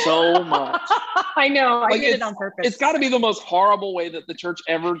unit so much. I know, I did it on purpose. It's got to be the most horrible way that the church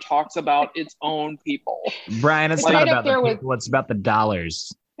ever talks about its own people. Brian, it's not about the people, it's about the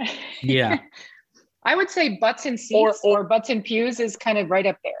dollars. Yeah. I would say butts in seats or butts in pews is kind of right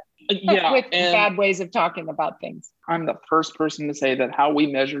up there. Yeah, with bad ways of talking about things. I'm the first person to say that how we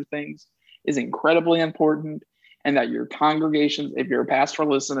measure things is incredibly important, and that your congregations, if you're a pastor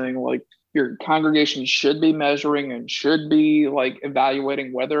listening, like your congregation should be measuring and should be like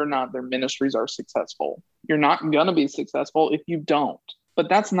evaluating whether or not their ministries are successful. You're not going to be successful if you don't. But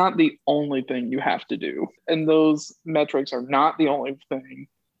that's not the only thing you have to do. And those metrics are not the only thing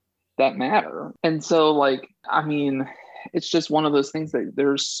that matter. And so, like, I mean, it's just one of those things that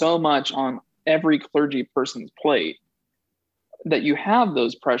there's so much on every clergy person's plate that you have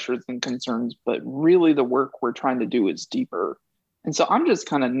those pressures and concerns, but really the work we're trying to do is deeper. And so I'm just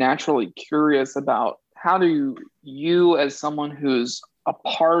kind of naturally curious about how do you, as someone who's a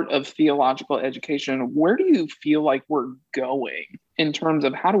part of theological education, where do you feel like we're going in terms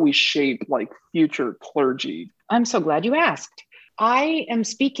of how do we shape like future clergy? I'm so glad you asked. I am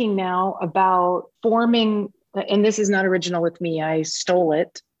speaking now about forming, and this is not original with me, I stole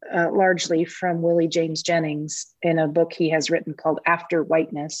it largely from Willie James Jennings in a book he has written called After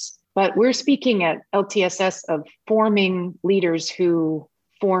Whiteness. But we're speaking at LTSS of forming leaders who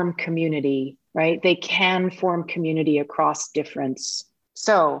form community, right? They can form community across difference.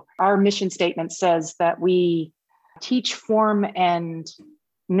 So our mission statement says that we teach, form, and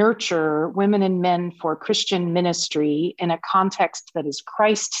nurture women and men for Christian ministry in a context that is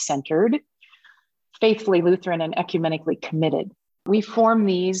Christ-centered, faithfully Lutheran, and ecumenically committed. We form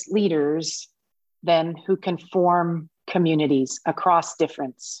these leaders then who can form communities across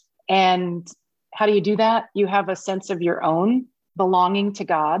difference. And how do you do that? You have a sense of your own belonging to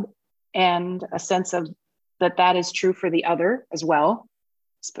God and a sense of that is true for the other as well,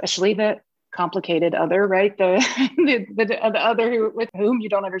 especially the complicated other, right? The other with whom you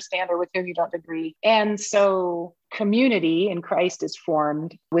don't understand or with whom you don't agree. And so community in Christ is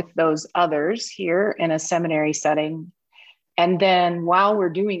formed with those others here in a seminary setting. And then while we're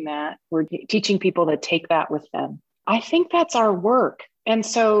doing that, we're teaching people to take that with them. I think that's our work. And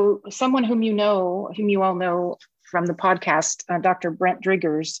so someone whom you all know from the podcast, Dr. Brent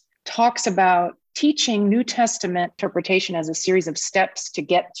Driggers, talks about teaching New Testament interpretation as a series of steps to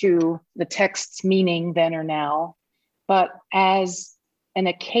get to the text's meaning then or now, but as an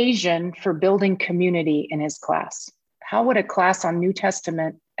occasion for building community in his class. How would a class on New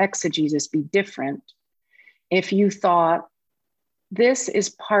Testament exegesis be different if you thought this is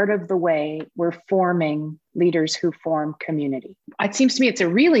part of the way we're forming leaders who form community? It seems to me it's a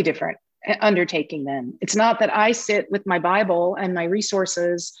really different undertaking then. It's not that I sit with my Bible and my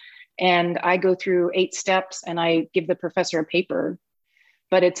resources and I go through 8 steps and I give the professor a paper,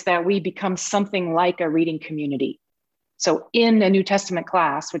 but it's that we become something like a reading community. So in a New Testament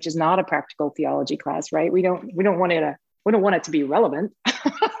class, which is not a practical theology class, right? We don't want it to be relevant.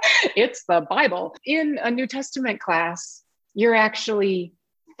 It's the Bible. In a New Testament class, you're actually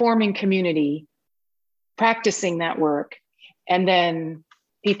forming community, practicing that work, and then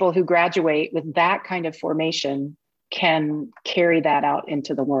people who graduate with that kind of formation can carry that out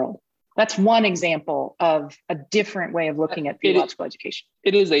into the world. That's one example of a different way of looking at theological education.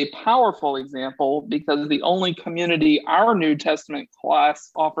 It is a powerful example because the only community our New Testament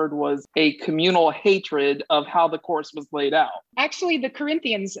class offered was a communal hatred of how the course was laid out. Actually, the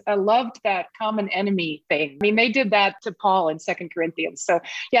Corinthians loved that common enemy thing. I mean, they did that to Paul in 2 Corinthians. So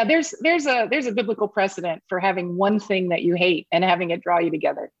yeah, there's a biblical precedent for having one thing that you hate and having it draw you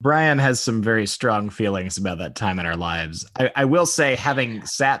together. Brian has some very strong feelings about that time in our lives. I will say, having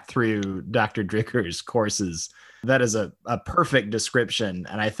sat through Dr. Dricker's courses, that is a perfect description.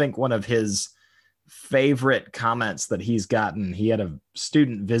 And I think one of his favorite comments that he's gotten, he had a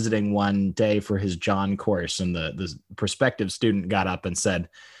student visiting one day for his John course, and the prospective student got up and said,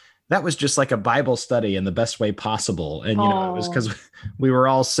 that was just like a Bible study in the best way possible. And, it was because we were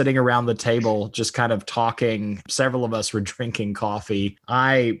all sitting around the table, just kind of talking. Several of us were drinking coffee.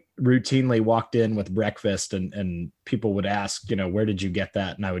 I routinely walked in with breakfast and people would ask, where did you get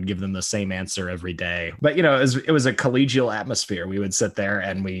that? And I would give them the same answer every day. But, it was a collegial atmosphere. We would sit there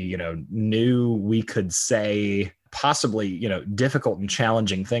and we, knew we could say possibly, difficult and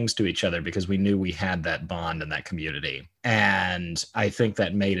challenging things to each other because we knew we had that bond and that community. And I think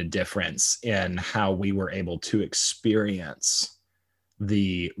that made a difference in how we were able to experience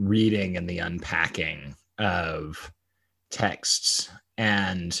the reading and the unpacking of texts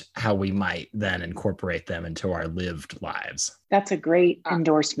and how we might then incorporate them into our lived lives. That's a great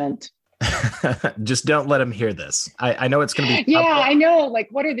endorsement. Just don't let him hear this. I know it's going to be. Yeah, I know. Like,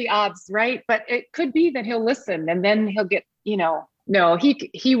 what are the odds, right? But it could be that he'll listen and then he'll get, no,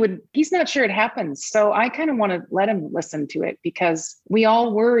 he's not sure it happens. So I kind of want to let him listen to it because we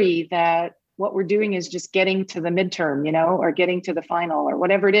all worry that what we're doing is just getting to the midterm, or getting to the final or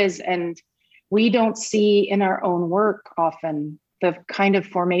whatever it is. And we don't see in our own work often the kind of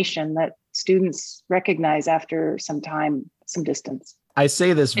formation that students recognize after some time, some distance. I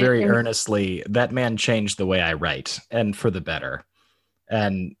say this very earnestly. That man changed the way I write, and for the better.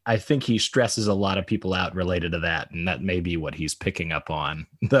 And I think he stresses a lot of people out related to that. And that may be what he's picking up on,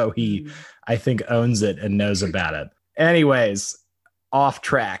 though he, I think, owns it and knows about it. Anyways, off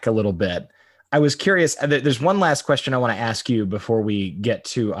track a little bit. I was curious. There's one last question I want to ask you before we get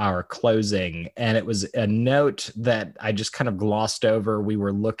to our closing. And it was a note that I just kind of glossed over. We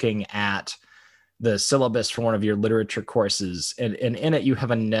were looking at the syllabus for one of your literature courses. And in it, you have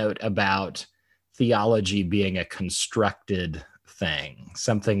a note about theology being a constructed thing,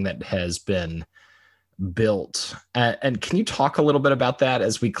 something that has been built. And can you talk a little bit about that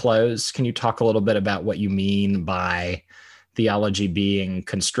as we close? Can you talk a little bit about what you mean by theology being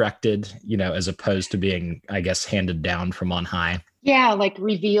constructed, as opposed to being, I guess, handed down from on high? Yeah, like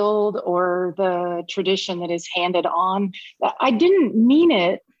revealed, or the tradition that is handed on. I didn't mean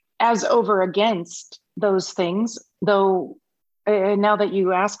it as over against those things, though. Now that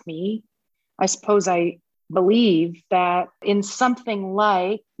you ask me, I suppose I believe that in something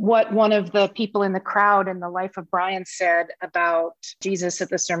like what one of the people in the crowd in the Life of Brian said about Jesus at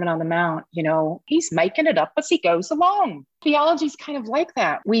the Sermon on the Mount, he's making it up as he goes along. Theology is kind of like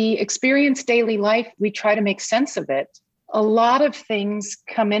that. We experience daily life. We try to make sense of it. A lot of things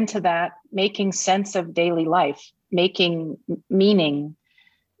come into that, making sense of daily life, making meaning,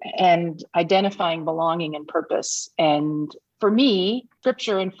 and identifying belonging and purpose. And for me,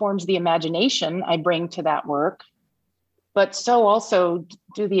 scripture informs the imagination I bring to that work, but so also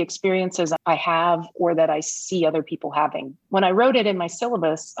do the experiences I have or that I see other people having. When I wrote it in my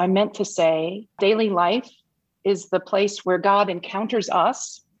syllabus, I meant to say daily life is the place where God encounters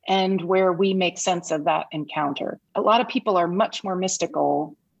us and where we make sense of that encounter. A lot of people are much more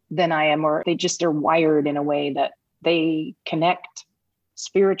mystical than I am, or they just are wired in a way that they connect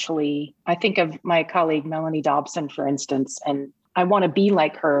spiritually. I think of my colleague, Melanie Dobson, for instance, and I want to be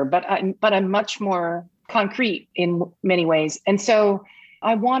like her, but I'm much more concrete in many ways. And so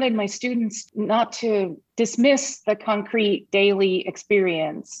I wanted my students not to dismiss the concrete daily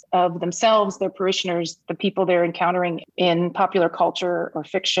experience of themselves, their parishioners, the people they're encountering in popular culture or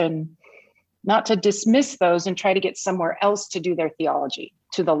fiction, not to dismiss those and try to get somewhere else to do their theology,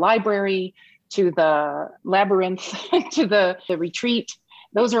 to the library, to the labyrinth, to the retreat.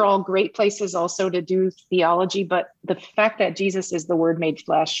 Those are all great places also to do theology. But the fact that Jesus is the Word made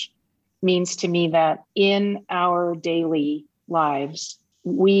flesh means to me that in our daily lives,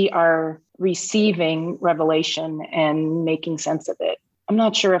 we are receiving revelation and making sense of it. I'm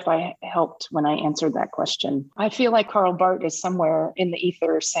not sure if I helped when I answered that question. I feel like Karl Barth is somewhere in the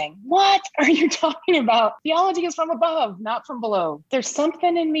ether saying, what are you talking about? Theology is from above, not from below. There's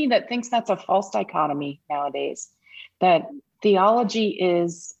something in me that thinks that's a false dichotomy nowadays, that theology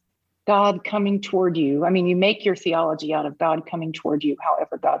is God coming toward you. I mean, you make your theology out of God coming toward you,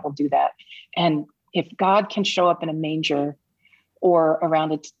 however God will do that. And if God can show up in a manger or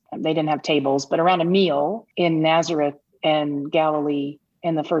around it, they didn't have tables, but around a meal in Nazareth and Galilee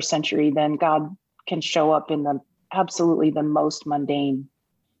in the first century, then God can show up in absolutely the most mundane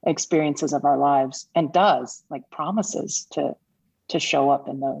experiences of our lives, and does, like, promises to show up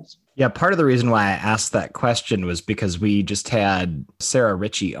in those. Yeah, part of the reason why I asked that question was because we just had Sarah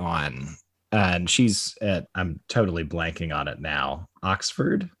Ritchie on, and she's at, I'm totally blanking on it now,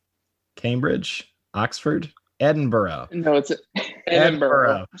 Oxford, Cambridge, Oxford, Edinburgh. No, it's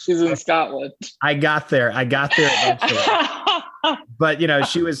Edinburgh. She's in Scotland. I got there eventually. But,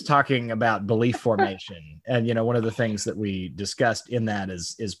 she was talking about belief formation. And, one of the things that we discussed in that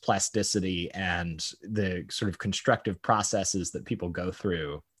is plasticity and the sort of constructive processes that people go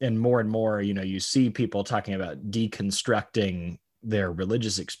through. And more, you see people talking about deconstructing their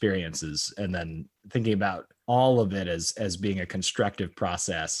religious experiences, and then thinking about all of it as being a constructive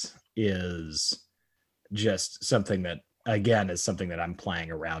process is just something that, again, is something that I'm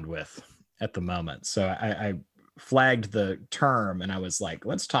playing around with at the moment. So I flagged the term and I was like,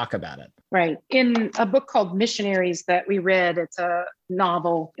 let's talk about it. Right. In a book called Missionaries that we read, it's a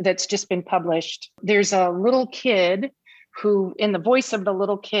novel that's just been published. There's a little kid who, in the voice of the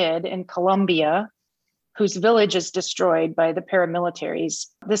little kid in Colombia, whose village is destroyed by the paramilitaries.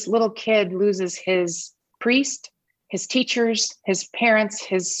 This little kid loses his priest, his teachers, his parents,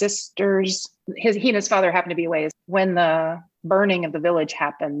 his sisters. He and his father happen to be away when the burning of the village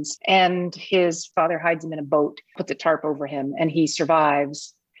happens, and his father hides him in a boat, puts a tarp over him, and he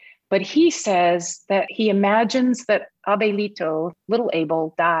survives. But he says that he imagines that Abelito, little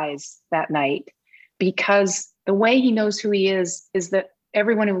Abel, dies that night because the way he knows who he is that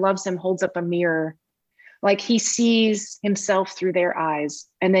everyone who loves him holds up a mirror. Like he sees himself through their eyes,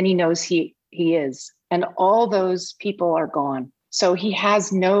 and then he knows he is. And all those people are gone. So he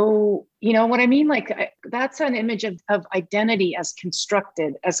has no, you know what I mean? Like that's an image of identity as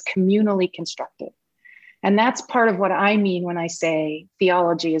constructed, as communally constructed. And that's part of what I mean when I say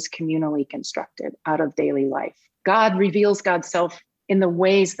theology is communally constructed out of daily life. God reveals God's self in the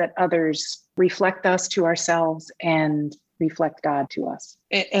ways that others reflect us to ourselves and reflect God to us.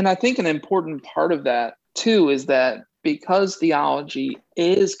 And I think an important part of that too is that because theology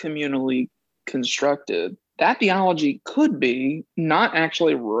is communally constructed, that theology could be not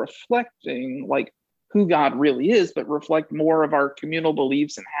actually reflecting like who God really is, but reflect more of our communal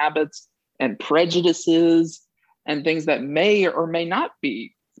beliefs and habits and prejudices and things that may or may not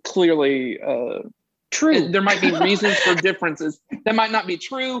be clearly true. There might be reasons for differences that might not be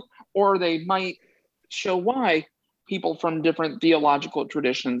true, or they might show why people from different theological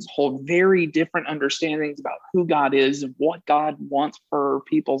traditions hold very different understandings about who God is and what God wants for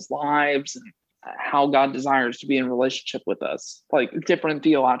people's lives and how God desires to be in relationship with us, like different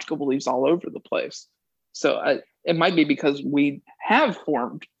theological beliefs all over the place. So it might be because we have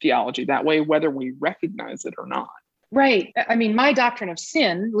formed theology that way, whether we recognize it or not. Right. I mean, my doctrine of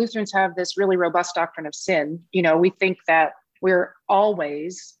sin, Lutherans have this really robust doctrine of sin. You know, we think that we're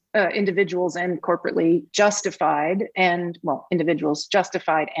always individuals and corporately justified and, well, individuals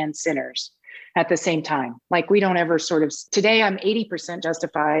justified and sinners at the same time. Like we don't ever sort of, today I'm 80%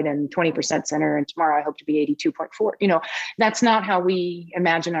 justified and 20% sinner, and tomorrow I hope to be 82.4. You know, that's not how we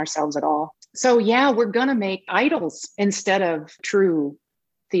imagine ourselves at all. So yeah, we're going to make idols instead of true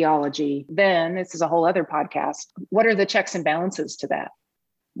theology. Then this is a whole other podcast. What are the checks and balances to that?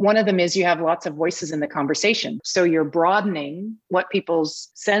 One of them is you have lots of voices in the conversation. So you're broadening what people's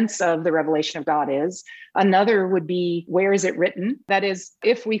sense of the revelation of God is. Another would be, where is it written? That is,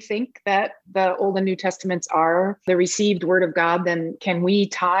 if we think that the Old and New Testaments are the received word of God, then can we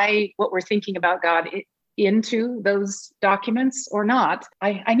tie what we're thinking about God into those documents or not?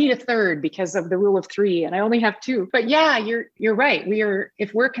 I need a third because of the rule of three, and I only have two. But yeah, you're right.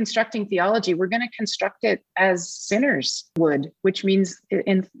 If we're constructing theology, we're going to construct it as sinners would, which means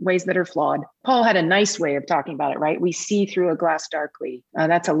in ways that are flawed. Paul had a nice way of talking about it, right? We see through a glass darkly.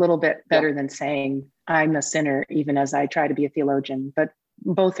 That's a little bit better than saying I'm a sinner, even as I try to be a theologian. But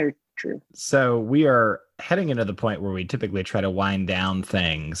both are true. So we are heading into the point where we typically try to wind down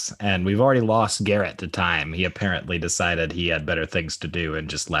things, and we've already lost Garrett to time. He apparently decided he had better things to do and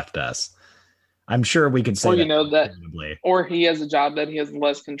just left us. I'm sure we could say or he has a job that he has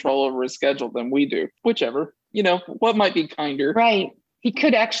less control over his schedule than we do. Whichever, what might be kinder. Right. He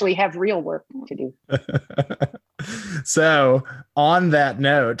could actually have real work to do. So on that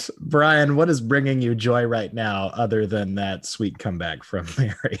note, Brian, what is bringing you joy right now other than that sweet comeback from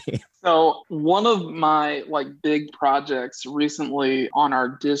Mary? So one of my big projects recently on our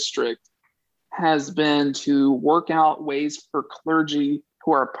district has been to work out ways for clergy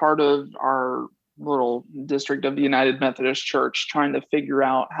who are part of our little district of the United Methodist Church, trying to figure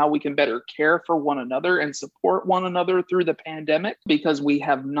out how we can better care for one another and support one another through the pandemic, because we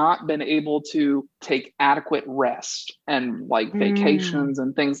have not been able to take adequate rest and vacations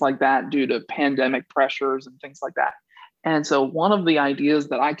and things like that due to pandemic pressures and things like that. And so one of the ideas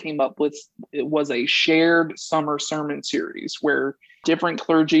that I came up with, it was a shared summer sermon series where different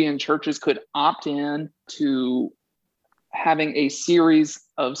clergy and churches could opt in to having a series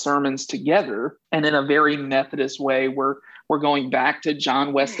of sermons together, and in a very Methodist way, we're We're going back to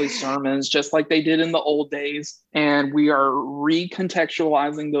John Wesley sermons, just like they did in the old days. And we are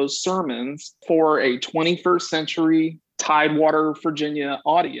recontextualizing those sermons for a 21st century Tidewater, Virginia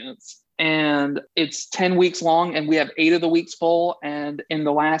audience. And it's 10 weeks long, and we have 8 of the weeks full. And in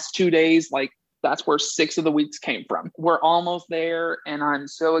the last 2 days, like, that's where 6 of the weeks came from. We're almost there, and I'm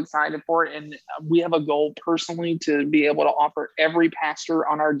so excited for it. And we have a goal personally to be able to offer every pastor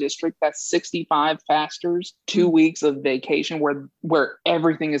on our district, that's 65 pastors, 2 weeks of vacation where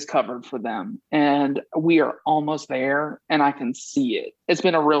everything is covered for them. And we are almost there, and I can see it. It's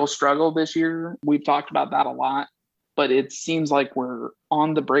been a real struggle this year. We've talked about that a lot, but it seems like we're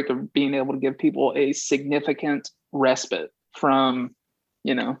on the brink of being able to give people a significant respite from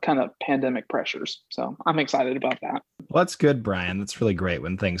kind of pandemic pressures. So I'm excited about that. Well, that's good, Brian. That's really great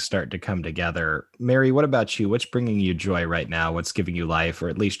when things start to come together. Mary, what about you? What's bringing you joy right now? What's giving you life, or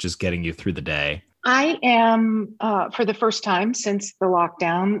at least just getting you through the day? I am, for the first time since the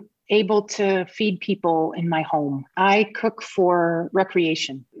lockdown, able to feed people in my home. I cook for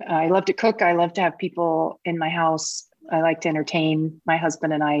recreation. I love to cook. I love to have people in my house. I like to entertain my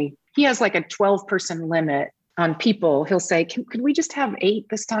husband and I. He has like a 12-person limit on people. He'll say, could we just have 8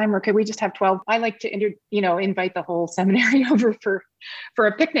 this time, or could we just have 12? I like to invite the whole seminary over for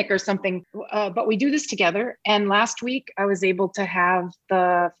a picnic or something. But we do this together. And last week I was able to have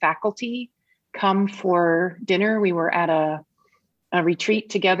the faculty come for dinner. We were at a retreat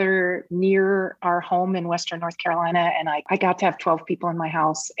together near our home in Western North Carolina. And I got to have 12 people in my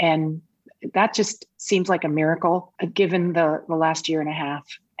house. And that just seems like a miracle given the last year and a half.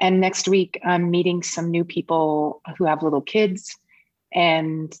 And next week, I'm meeting some new people who have little kids,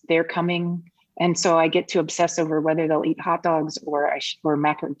 and they're coming. And so I get to obsess over whether they'll eat hot dogs or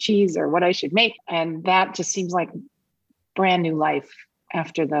mac and cheese or what I should make. And that just seems like brand new life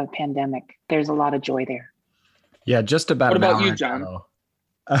after the pandemic. There's a lot of joy there. Yeah, just about an hour ago. What about you, John?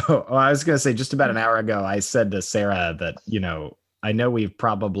 Oh, I was going to say, just about an hour ago, I said to Sarah that, I know we've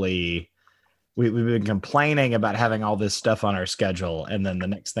been complaining about having all this stuff on our schedule. And then the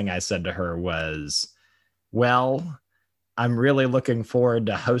next thing I said to her was, well, I'm really looking forward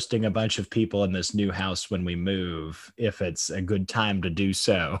to hosting a bunch of people in this new house when we move, if it's a good time to do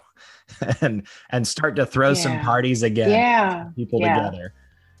so, and start to throw some parties again. Yeah. People together.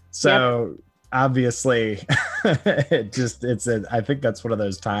 So obviously I think that's one of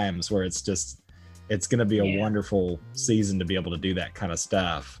those times where it's going to be a wonderful season to be able to do that kind of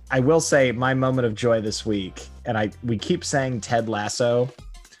stuff. I will say my moment of joy this week, and we keep saying Ted Lasso,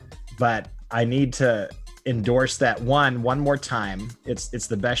 but I need to endorse that one more time. It's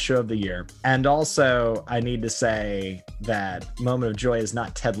the best show of the year. And also I need to say that moment of joy is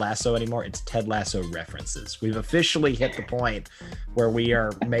not Ted Lasso anymore. It's Ted Lasso references. We've officially hit the point where we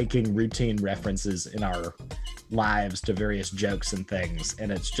are making routine references in our lives to various jokes and things.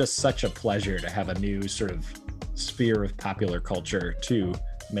 And it's just such a pleasure to have a new sort of sphere of popular culture to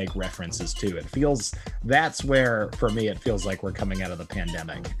make references to. That's where, for me, it feels like we're coming out of the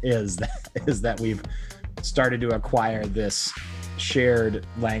pandemic, is that we've started to acquire this shared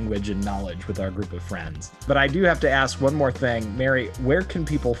language and knowledge with our group of friends. But I do have to ask one more thing. Mary, where can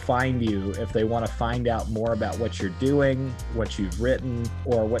people find you if they want to find out more about what you're doing, what you've written,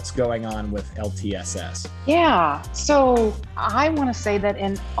 or what's going on with LTSS? Yeah, so I want to say that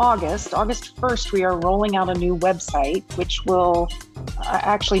in August 1st, we are rolling out a new website, which will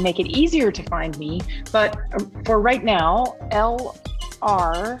actually make it easier to find me. But for right now,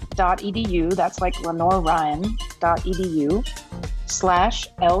 lr.edu, that's like Lenore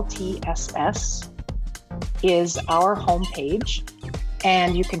Ryan.edu/LTSS is our homepage,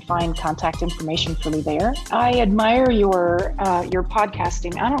 and you can find contact information for me there. I admire your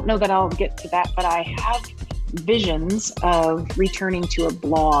podcasting. I don't know that I'll get to that, but I have visions of returning to a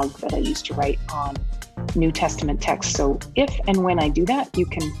blog that I used to write on New Testament text. So if and when I do that, you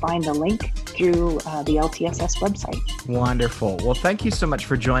can find the link through the LTSS website. Wonderful. Well, thank you so much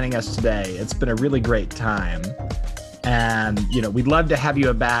for joining us today. It's been a really great time. And, we'd love to have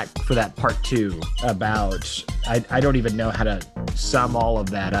you back for that part 2 about, I don't even know how to sum all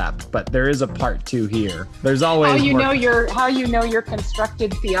of that up, but there is a part 2 here. There's always how you know your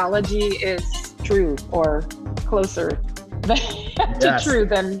constructed theology is true or closer to true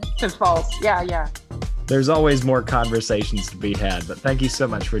than to false. Yeah. There's always more conversations to be had, but thank you so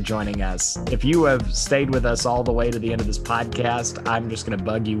much for joining us. If you have stayed with us all the way to the end of this podcast, I'm just going to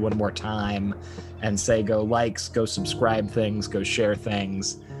bug you one more time and say go likes, go subscribe things, go share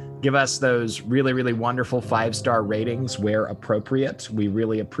things. Give us those really, really wonderful 5-star ratings where appropriate. We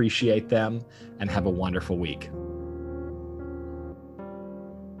really appreciate them, and have a wonderful week.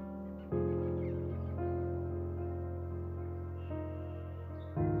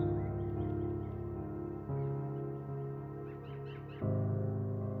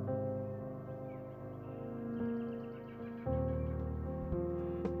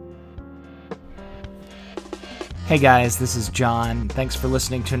 Hey guys, this is John. Thanks for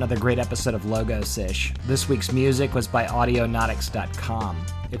listening to another great episode of Logos-ish. This week's music was by Audionautics.com.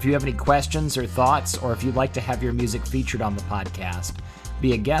 If you have any questions or thoughts, or if you'd like to have your music featured on the podcast,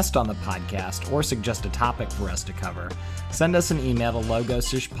 be a guest on the podcast, or suggest a topic for us to cover, send us an email to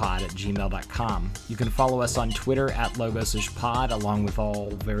logosishpod@gmail.com. You can follow us on Twitter at logosishpod, along with all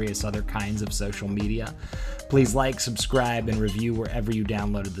various other kinds of social media. Please like, subscribe, and review wherever you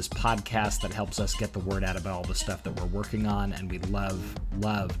downloaded this podcast. That helps us get the word out about all the stuff that we're working on, and we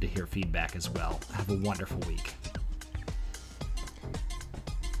love to hear feedback as well. Have a wonderful week.